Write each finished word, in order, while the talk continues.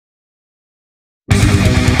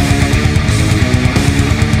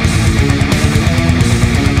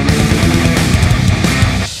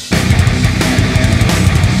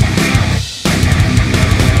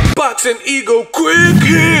Boxingego quick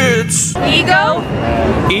hits. Ego?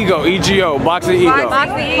 Ego, E-G-O, Boxingego.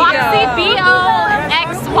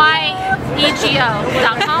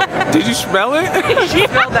 BoxyBoxyego.com. Did you spell it? She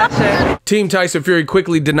spelled that shit. Team Tyson Fury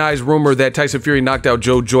quickly denies rumor that Tyson Fury knocked out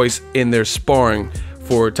Joy Joyce in their sparring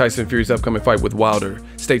for Tyson Fury's upcoming fight with Wilder.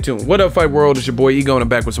 Stay tuned. What up, fight world? It's your boy Ego, and I'm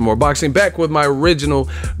back with some more boxing. Back with my original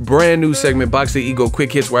brand new segment, Boxingego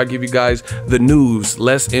Quick Hits, where I give you guys the news.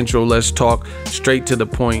 Less intro, less talk, straight to the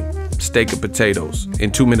point, steak and potatoes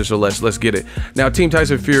in 2 minutes or less. Let's get it. Now, Team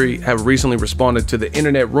Tyson Fury have recently responded to the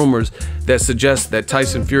internet rumors that suggest that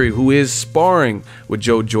Tyson Fury, who is sparring with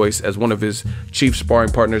Joy Joyce as one of his chief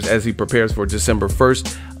sparring partners as he prepares for December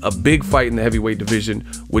 1st, a big fight in the heavyweight division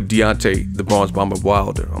with Deontay, the Bronze Bomber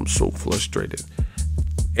Wilder. I'm so frustrated.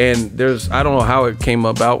 And I don't know how it came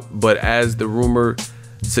about, but as the rumor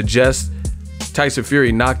suggests, Tyson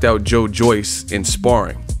Fury knocked out Joy Joyce in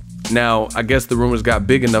sparring. Now, I guess the rumors got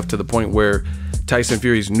big enough to the point where Tyson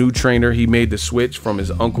Fury's new trainer, he made the switch from his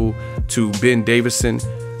uncle to Ben Davison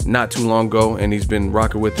not too long ago, and he's been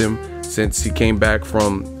rocking with him since he came back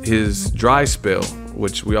from his dry spell,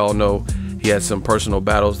 which we all know he had some personal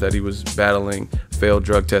battles that he was battling, failed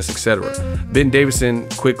drug tests, etc. Ben Davison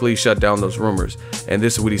quickly shut down those rumors, and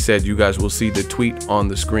this is what he said. You guys will see the tweet on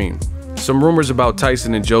the screen. Some rumors about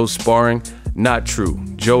Tyson and Joe's sparring, not true.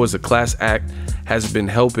 Joe is a class act, has been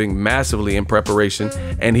helping massively in preparation,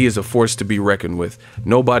 and he is a force to be reckoned with.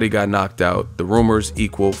 Nobody got knocked out. The rumors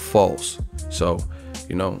equal false. So,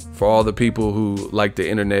 you know, for all the people who like the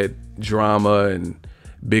internet drama and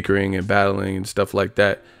bickering and battling and stuff like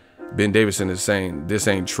that, Ben Davison is saying this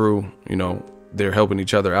ain't true. You know, they're helping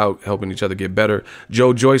each other out, helping each other get better.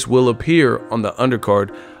 Joy Joyce will appear on the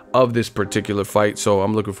undercard of this particular fight, so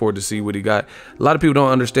I'm looking forward to see what he got. A lot of people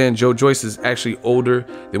don't understand Joy Joyce is actually older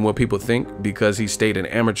than what people think because he stayed an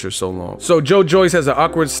amateur so long. So Joy Joyce has an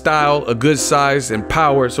awkward style, a good size and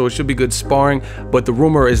power, so it should be good sparring, but the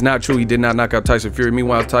rumor is not true. He did not knock out Tyson Fury.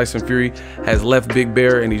 Meanwhile, Tyson Fury has left Big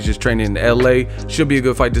Bear and he's just training in LA. Should be a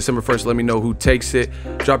good fight December 1st. Let me know who takes it.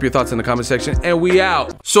 Drop your thoughts in the comment section and we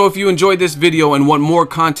out. So if you enjoyed this video and want more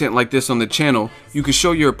content like this on the channel, you can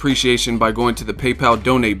show your appreciation by going to the PayPal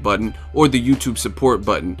donate button or the YouTube support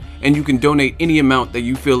button, and you can donate any amount that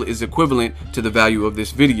you feel is equivalent to the value of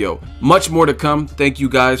this video. Much more to come. Thank you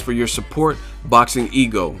guys for your support.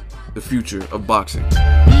 Boxingego, the future of boxing.